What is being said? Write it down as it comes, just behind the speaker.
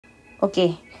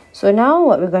Okay, so now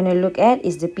what we're going to look at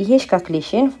is the pH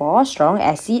calculation for strong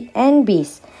acid and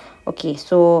base. Okay,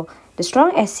 so the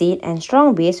strong acid and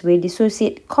strong base will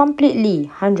dissociate completely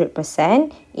 100%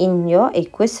 in your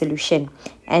aqueous solution,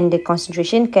 and the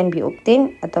concentration can be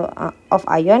obtained of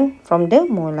ion from the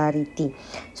molarity.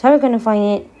 So how we're going to find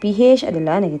it? pH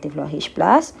adalah negative log H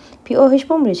plus, POH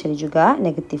pun boleh cari juga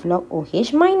negative log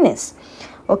OH minus.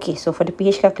 Okay, so for the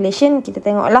pH calculation, kita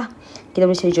tengoklah. Kita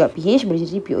boleh cari juga pH, boleh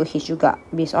cari POH juga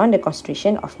based on the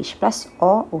concentration of H plus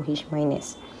or OH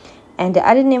minus. And the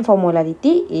other name for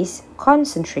molarity is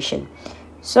concentration.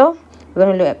 So, we're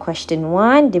going to look at question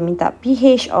 1. Dia minta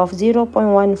pH of 0.15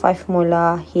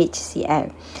 molar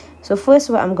HCl. So,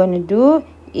 first what I'm going to do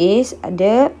is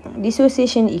the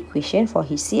dissociation equation for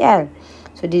HCl.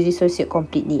 So, dia dissociate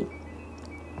completely.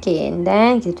 Okay, and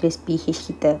then kita tulis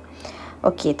pH kita.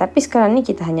 Okay, tapi sekarang ni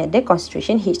kita hanya ada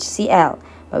concentration HCl,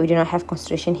 but we do not have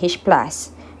concentration H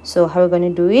plus. So how we're going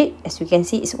to do it? As we can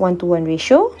see, it's 1-to-1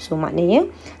 ratio. So maknanya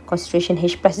concentration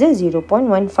H plus dia 0.15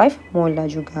 molar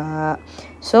juga.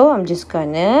 So I'm just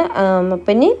gonna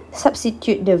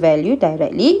substitute the value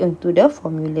directly into the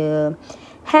formula.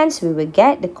 Hence we will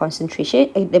get the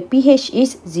concentration, the pH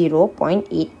is 0.82.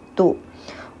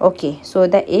 Okay, so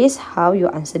that is how you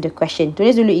answer the question.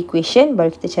 Tulis dulu equation, baru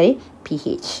kita cari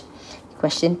pH.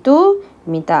 Question 2,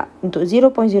 minta untuk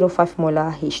 0.05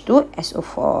 molar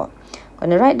H2SO4.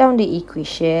 Gonna write down the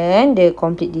equation, the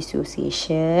complete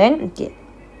dissociation. Okay.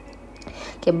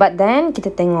 Okay, but then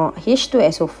kita tengok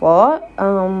H2SO4,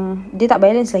 dia tak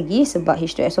balance lagi sebab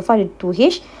H2SO4 ada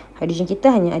 2H, hydrogen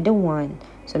kita hanya ada 1.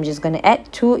 So I'm just gonna add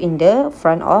 2 in the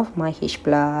front of my H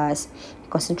plus.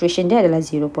 Concentration dia adalah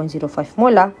 0.05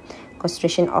 molar.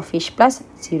 Concentration of H plus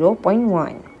 0.1.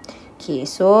 Okay,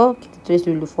 so kita tulis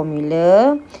dulu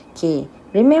formula. Okay,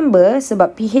 remember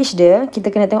sebab pH dia, kita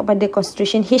kena tengok pada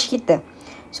concentration H kita.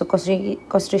 So,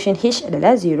 concentration H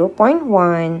adalah 0.1.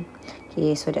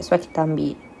 Okay, so that's why kita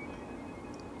ambil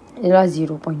adalah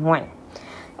 0.1.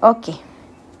 Okay.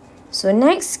 So,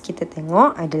 next kita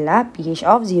tengok adalah pH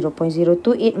of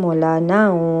 0.028 molar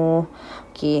now.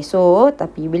 Okay, so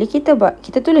tapi bila kita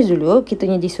tulis dulu, kita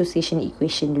punya dissociation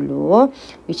equation dulu,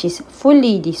 which is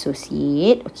fully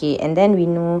dissociate. Okay, and then we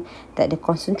know that the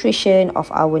concentration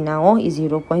of our now is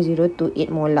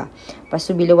 0.028 molar. Lepas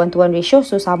tu bila 1-to-1 ratio,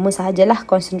 so sama sahajalah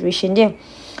concentration dia.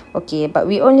 Okay, but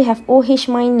we only have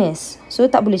OH minus. So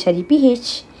tak boleh cari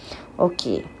pH.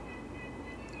 Okay.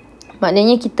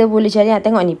 Maknanya kita boleh cari,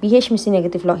 tengok ni, pH mesti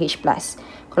negative log H plus.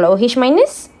 Kalau OH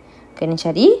minus, kena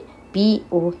cari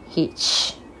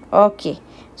POH. Okay.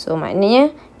 So,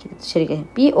 maknanya kita carikan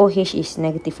POH is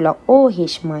negative log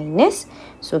OH minus.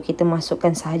 So, kita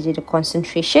masukkan sahaja the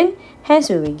concentration.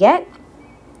 Hence, we will get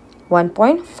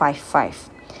 1.55.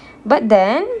 But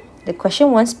then, the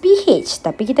question wants pH.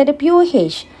 Tapi kita ada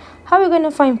POH. How we going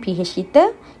to find pH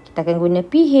kita? Kita akan guna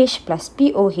pH plus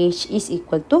POH is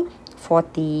equal to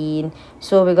 14.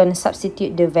 So, we're going to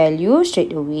substitute the value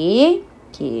straight away.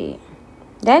 Okay.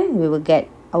 Then, we will get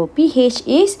our pH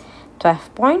is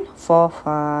 12.45.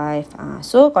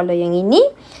 So, kalau yang ini,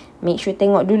 make sure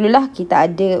tengok dululah kita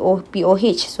ada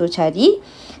POH. So, cari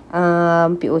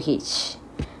POH.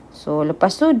 So,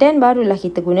 lepas tu, then barulah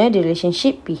kita guna the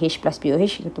relationship pH plus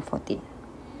POH equal to 14.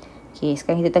 Okay,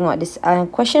 sekarang kita tengok this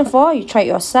question 4. You try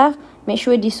it yourself. Make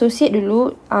sure dissociate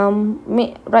dulu.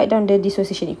 Write down the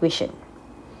dissociation equation.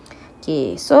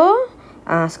 Okay, so,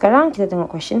 sekarang kita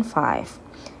tengok question 5.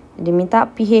 Dia minta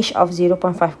pH of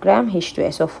 0.5 gram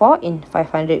H2SO4 in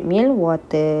 500 ml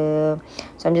water.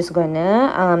 So, I'm just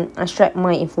gonna extract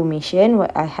my information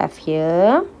what I have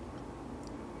here.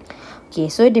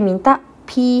 Okay, so dia minta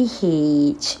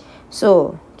pH.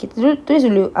 So, kita tulis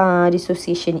dulu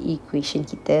dissociation equation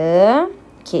kita.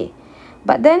 Okay.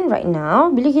 But then, right now,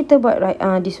 bila kita buat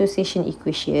dissociation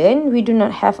equation, we do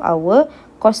not have our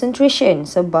concentration.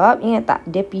 Sebab, ingat tak,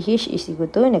 the pH is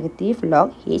equal to negative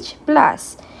log H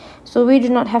plus. So, we do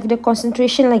not have the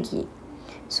concentration lagi.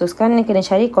 So, sekarang ni kena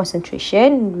cari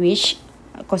concentration, which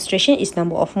concentration is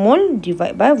number of mole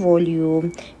divided by volume,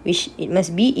 which it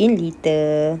must be in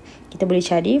liter. Kita boleh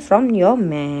cari from your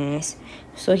mass.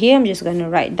 So, here I'm just going to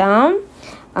write down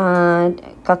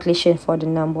calculation for the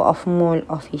number of mole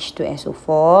of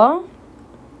H2SO4.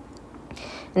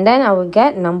 And then I will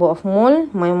get number of mole.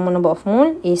 My number of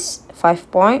mole is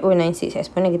 5.096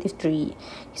 exponent negative 3.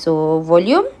 So,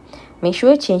 volume, make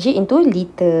sure change it into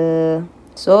liter.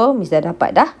 So, Miss dah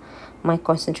dapat dah my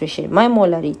concentration. My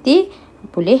molarity,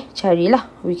 boleh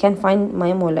carilah. We can find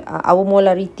our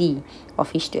molarity of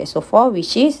H2SO4,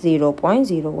 which is 0.01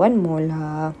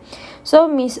 molar. So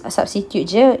Miss substitute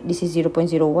je, this is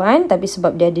 0.01, tapi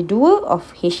sebab dia ada 2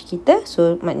 of H kita,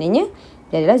 so maknanya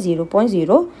dia adalah 0.02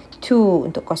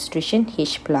 untuk concentration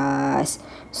H+.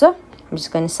 So I'm just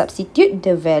going to substitute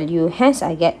the value, hence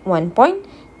I get 1.96.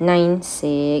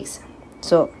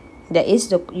 So that is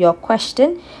your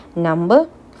question number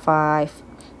 5.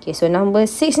 Okay, so number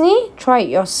 6 ni, try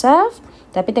it yourself.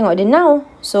 Tapi tengok dia now.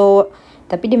 So,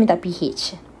 tapi dia minta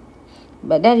pH.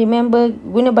 But then remember,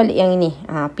 guna balik yang ini.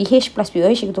 pH plus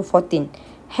pOH equal to 14.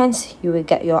 Hence, you will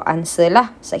get your answer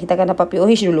lah. So, kita akan dapat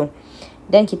pOH dulu.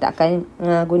 Dan kita akan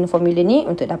guna formula ni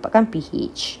untuk dapatkan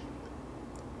pH.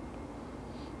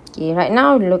 Okay, right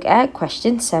now, look at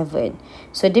question 7.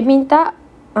 So, dia minta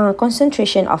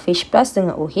concentration of H plus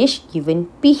dengan OH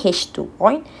given pH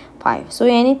 2.5. So,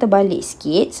 yang ni terbalik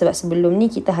sikit. Sebab sebelum ni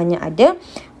kita hanya ada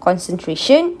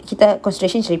concentration. Kita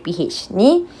concentration cari pH.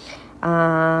 Ni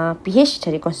pH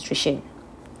cari concentration.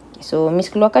 Okay, so Miss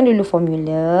keluarkan dulu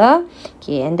formula.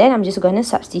 Okay, and then I'm just gonna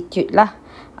substitute lah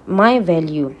my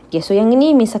value. Okay, so yang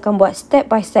ini Miss akan buat step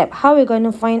by step. How we gonna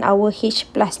find our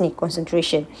H plus ni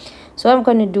concentration. So I'm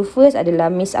gonna do first adalah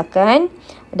Miss akan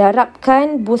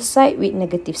darabkan both side with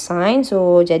negative sign.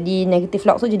 So jadi negative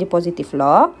log tu jadi positive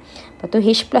log. Lepas tu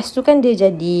H plus tu kan dia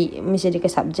jadi Miss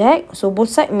jadikan subjek. So both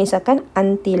side Miss akan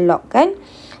anti-log kan.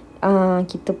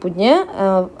 Kita punya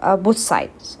both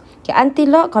sides. Okay,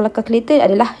 anti-log kalau calculator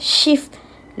adalah shift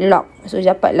log. So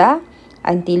dapatlah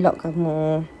anti-log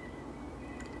kamu.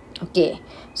 Okay,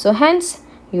 so hence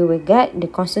you will get the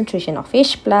concentration of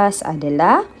H plus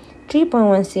adalah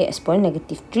 3.16 exponent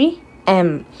negative 3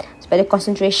 M. Sebab dia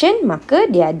concentration, maka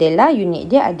dia adalah unit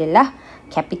dia adalah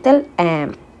capital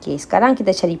M. Okay, sekarang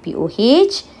kita cari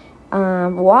pOH.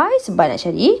 Why? Sebab nak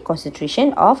cari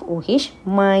concentration of OH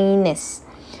minus.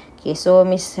 Okay, so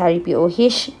Miss cari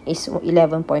pOH is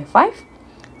 11.5.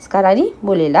 Sekarang ni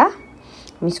bolehlah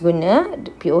Miss guna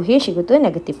pOH equal to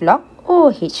negative log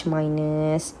OH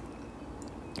minus.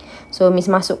 So Miss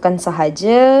masukkan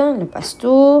sahaja. Lepas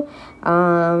tu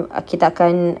kita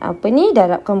akan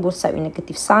darabkan both side with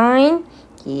negative sign.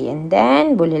 Okay, and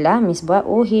then bolehlah Miss buat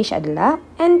OH adalah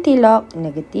anti-log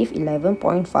negative 11.5.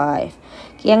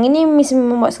 Okay, yang ini Miss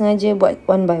membuat sengaja buat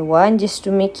one by one just to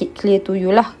make it clear to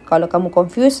you lah. Kalau kamu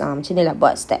confused, macam ni lah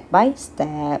buat step by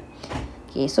step.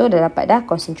 Okay, so dah dapat dah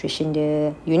concentration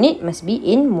dia. Unit must be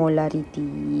in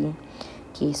molarity.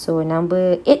 Okay, so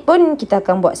number 8 pun kita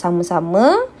akan buat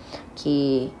sama-sama.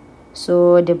 Okay,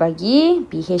 so dia bagi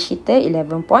pH kita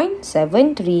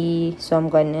 11.73. So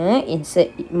I'm gonna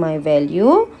insert my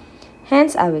value.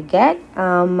 Hence I will get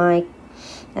my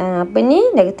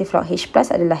negative log H plus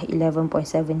adalah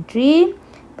 11.73.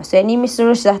 Lepas tu yang ni Miss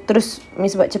terus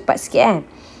Miss buat cepat sikit kan.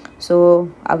 So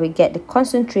I will get the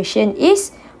concentration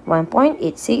is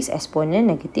 1.86 exponent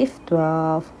negative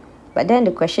 12. But then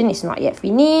the question is not yet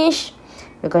finished.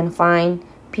 We're going to find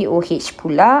pOH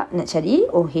pula. Nak cari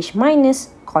OH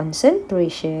minus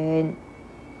concentration.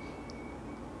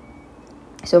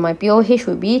 So my pOH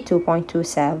would be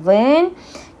 2.27.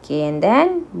 Okay, and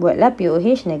then buatlah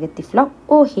pOH negative log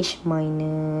OH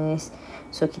minus.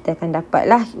 So kita akan dapat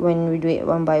lah when we do it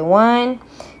one by one.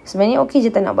 Sebenarnya okey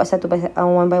je tak nak buat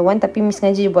one by one, tapi Miss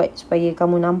sengaja buat supaya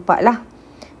kamu nampak lah,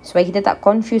 supaya kita tak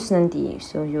confuse nanti.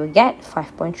 So you will get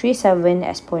 5.37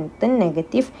 exponent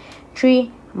negative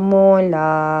 3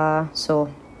 molar. So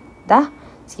dah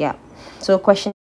siap. So question